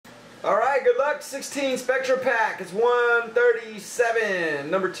Alright, good luck. 16 Spectra Pack. It's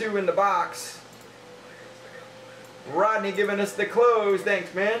 137. Number 2 in the box. Rodney giving us the close.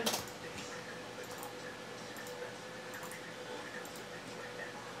 Thanks, man.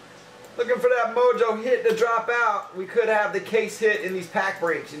 Looking for that mojo hit to drop out. We could have the case hit in these pack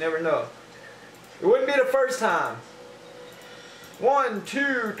breaks. You never know. It wouldn't be the first time. 1,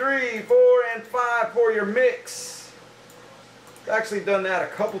 2, 3, 4, and 5 for your mix. I've actually done that a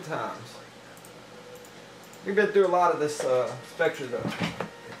couple times. We've been through a lot of this Spectra though.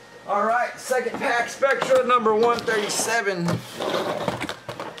 Alright, second pack Spectra number 137.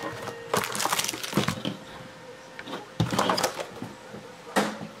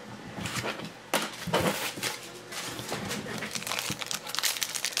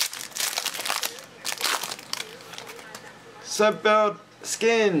 Sunbelt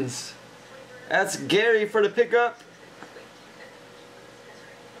Skins. That's Gary for the pickup.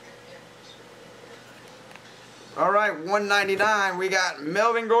 Alright, 199. We got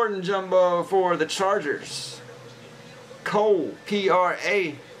Melvin Gordon Jumbo for the Chargers. Cole,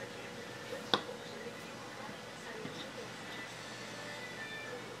 P-R-A.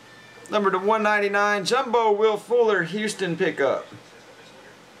 Number to 199, Jumbo Will Fuller, Houston pickup.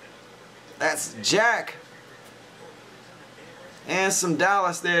 That's Jack. And some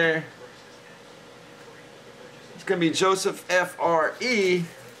Dallas there. It's going to be Joseph F-R-E.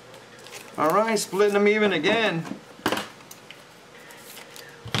 Alright, splitting them even again.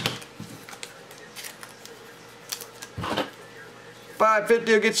 $5.50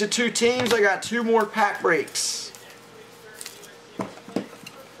 will get you 2 teams. I got 2 more pack breaks.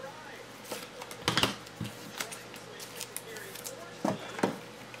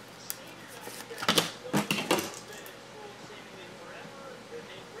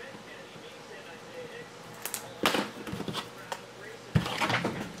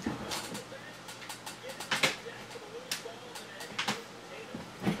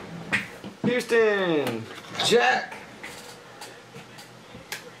 Houston, Jack.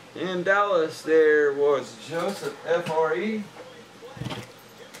 In Dallas, there was Joseph, F-R-E.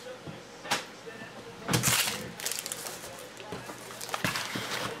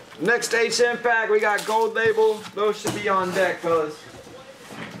 Next HM pack, we got gold label. Those should be on deck, fellas.